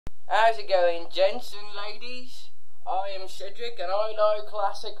How's it going, gents and ladies? I am Cedric and I like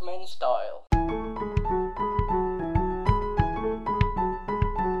classic men's style.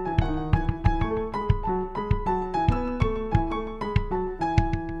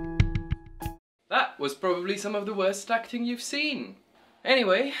 That was probably some of the worst acting you've seen.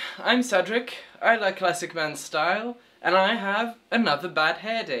 Anyway, I'm Cedric, I like classic man's style, and I have another bad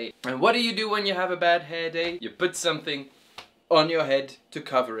hair day. And what do you do when you have a bad hair day? You put something on your head to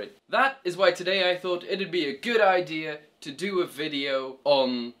cover it. That is why today I thought it'd be a good idea to do a video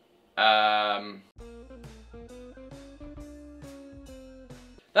on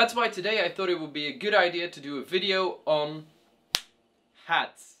That's why today I thought it would be a good idea to do a video on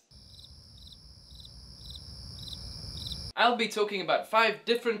hats. I'll be talking about 5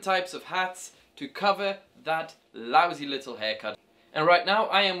 different types of hats to cover that lousy little haircut. And right now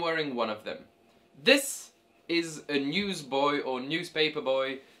I am wearing one of them. This is a newsboy or newspaper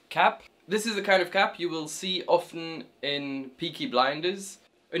boy cap. This is the kind of cap you will see often in Peaky Blinders.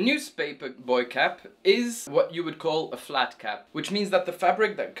 A newspaper boy cap is what you would call a flat cap, which means that the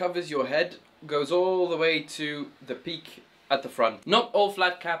fabric that covers your head goes all the way to the peak at the front. Not all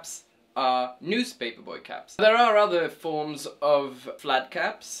flat caps are newspaper boy caps. There are other forms of flat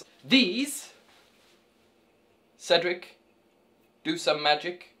caps. These, Cedric, do some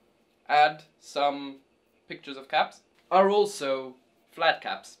magic, add some pictures of caps, are also flat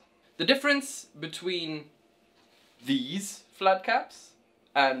caps. The difference between these flat caps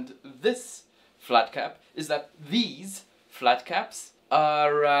and this flat cap is that these flat caps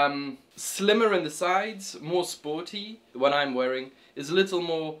are slimmer in the sides, more sporty. The one I'm wearing is a little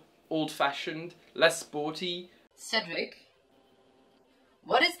more old-fashioned, less sporty. Cedric,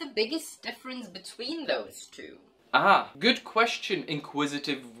 what is the biggest difference between those two? Ah, good question,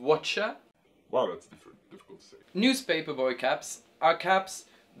 inquisitive watcher. Wow, that's difficult to say. Newspaper boy caps are caps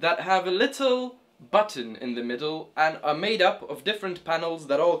that have a little button in the middle and are made up of different panels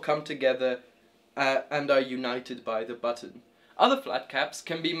that all come together and are united by the button. Other flat caps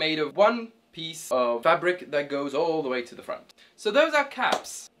can be made of one piece of fabric that goes all the way to the front. So those are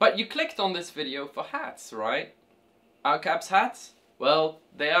caps. But you clicked on this video for hats, right? Are caps hats? Well,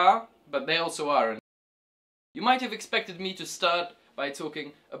 they are, but they also aren't. You might have expected me to start by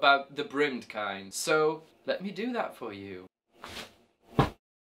talking about the brimmed kind, so let me do that for you.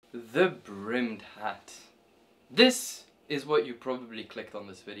 The brimmed hat. This is what you probably clicked on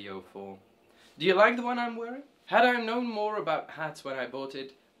this video for. Do you like the one I'm wearing? Had I known more about hats when I bought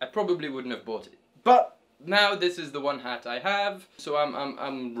it, I probably wouldn't have bought it. But now this is the one hat I have, so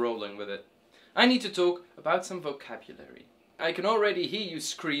I'm rolling with it. I need to talk about some vocabulary. I can already hear you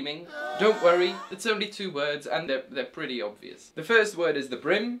screaming. Don't worry, it's only 2 words and they're pretty obvious. The first word is the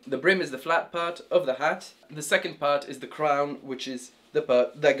brim. The brim is the flat part of the hat. The second part is the crown, which is the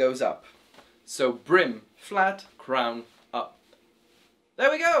part that goes up. So brim, flat, crown, up. There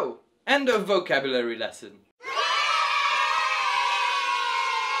we go! End of vocabulary lesson.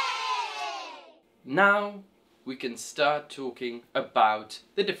 Now we can start talking about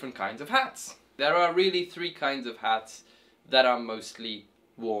the different kinds of hats. There are really 3 kinds of hats that are mostly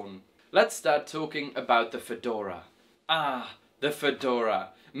worn. Let's start talking about the fedora. Ah, the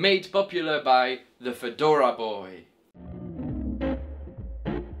fedora, made popular by the fedora boy.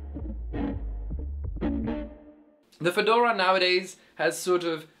 The fedora nowadays has sort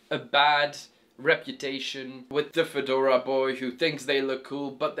of a bad reputation with the fedora boy who thinks they look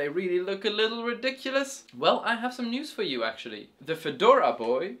cool but they really look a little ridiculous. Well, I have some news for you actually. The fedora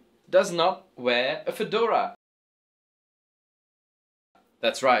boy does not wear a fedora.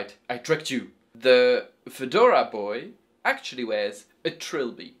 That's right, I tricked you. The fedora boy actually wears a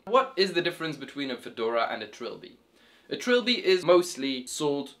trilby. What is the difference between a fedora and a trilby? A trilby is mostly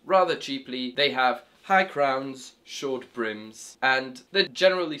sold rather cheaply. They have high crowns, short brims, and they're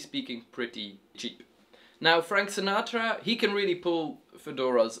generally speaking pretty cheap. Now Frank Sinatra, he can really pull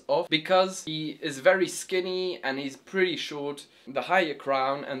fedoras off because he is very skinny and he's pretty short. The higher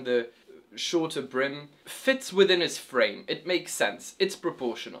crown and the shorter brim fits within his frame. It makes sense. It's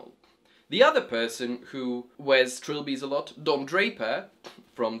proportional. The other person who wears trilbies a lot, Don Draper,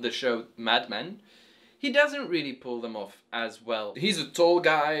 from the show Mad Men, he doesn't really pull them off as well. He's a tall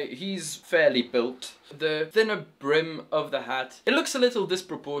guy, he's fairly built. The thinner brim of the hat, it looks a little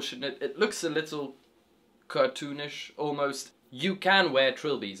disproportionate, it looks a little cartoonish almost. You can wear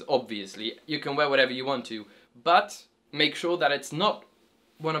trilbies, obviously. You can wear whatever you want to, but make sure that it's not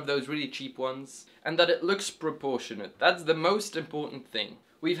one of those really cheap ones, and that it looks proportionate. That's the most important thing.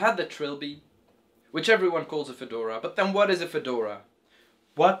 We've had the trilby, which everyone calls a fedora, but then what is a fedora?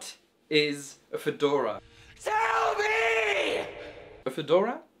 What is a fedora? Tell me! A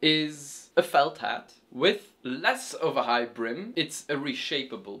fedora is a felt hat with less of a high brim. It's a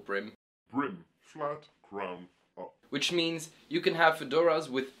reshapeable brim. Brim, flat, crown, up. Which means you can have fedoras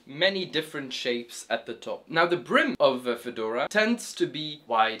with many different shapes at the top. Now the brim of a fedora tends to be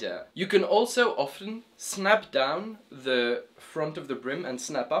wider. You can also often snap down the front of the brim and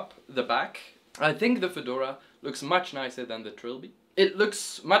snap up the back. I think the fedora looks much nicer than the trilby. It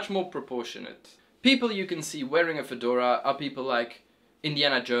looks much more proportionate. People you can see wearing a fedora are people like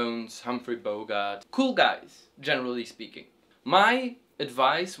Indiana Jones, Humphrey Bogart. Cool guys, generally speaking. My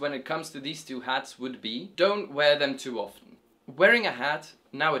advice when it comes to these two hats would be, don't wear them too often. Wearing a hat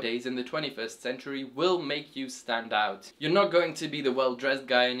nowadays in the 21st century will make you stand out. You're not going to be the well-dressed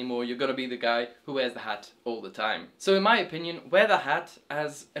guy anymore, you're gonna be the guy who wears the hat all the time. So in my opinion, wear the hat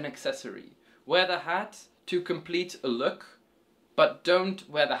as an accessory. Wear the hat to complete a look, but don't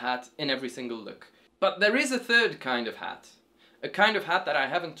wear the hat in every single look. But there is a third kind of hat. A kind of hat that I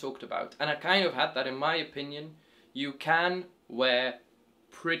haven't talked about, and a kind of hat that in my opinion you can wear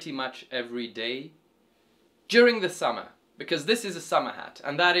pretty much every day during the summer, because this is a summer hat,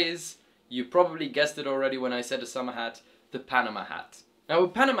 and that is, you probably guessed it already when I said a summer hat, the Panama hat. Now a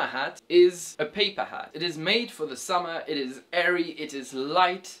Panama hat is a paper hat. It is made for the summer, it is airy, it is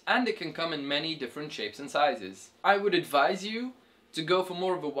light, and it can come in many different shapes and sizes. I would advise you to go for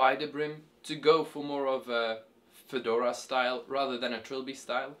more of a wider brim, to go for more of a fedora style rather than a trilby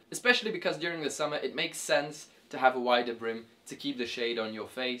style, especially because during the summer it makes sense to have a wider brim to keep the shade on your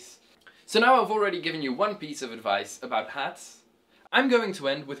face. So now I've already given you one piece of advice about hats. I'm going to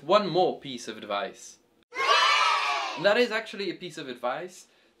end with one more piece of advice. And that is actually a piece of advice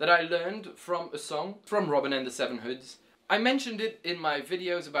that I learned from a song from Robin and the Seven Hoods. I mentioned it in my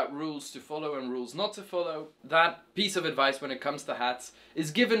videos about rules to follow and rules not to follow. That piece of advice when it comes to hats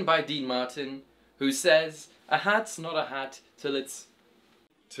is given by Dean Martin, who says, "A hat's not a hat till it's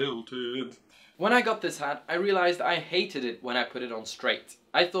tilted." When I got this hat, I realized I hated it when I put it on straight.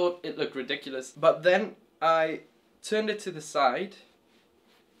 I thought it looked ridiculous, but then I turned it to the side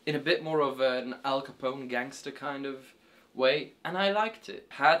in a bit more of an Al Capone gangster kind of way, and I liked it.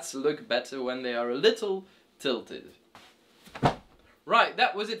 Hats look better when they are a little tilted. Right,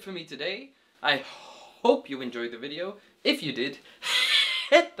 that was it for me today. I hope you enjoyed the video. If you did,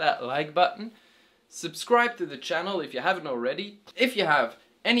 hit that like button. Subscribe to the channel if you haven't already. If you have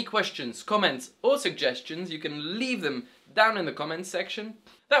any questions, comments or suggestions, you can leave them down in the comments section.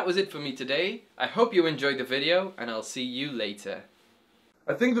 That was it for me today. I hope you enjoyed the video and I'll see you later.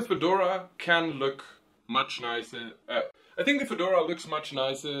 I think the fedora can look much nicer. I think the fedora looks much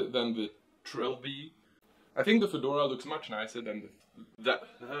nicer than the trilby. I think the fedora looks much nicer than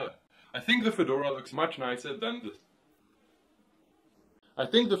I think the fedora looks much nicer than the I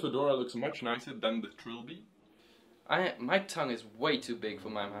think the fedora looks much nicer than the trilby. My tongue is way too big for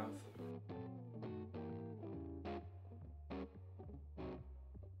my mouth.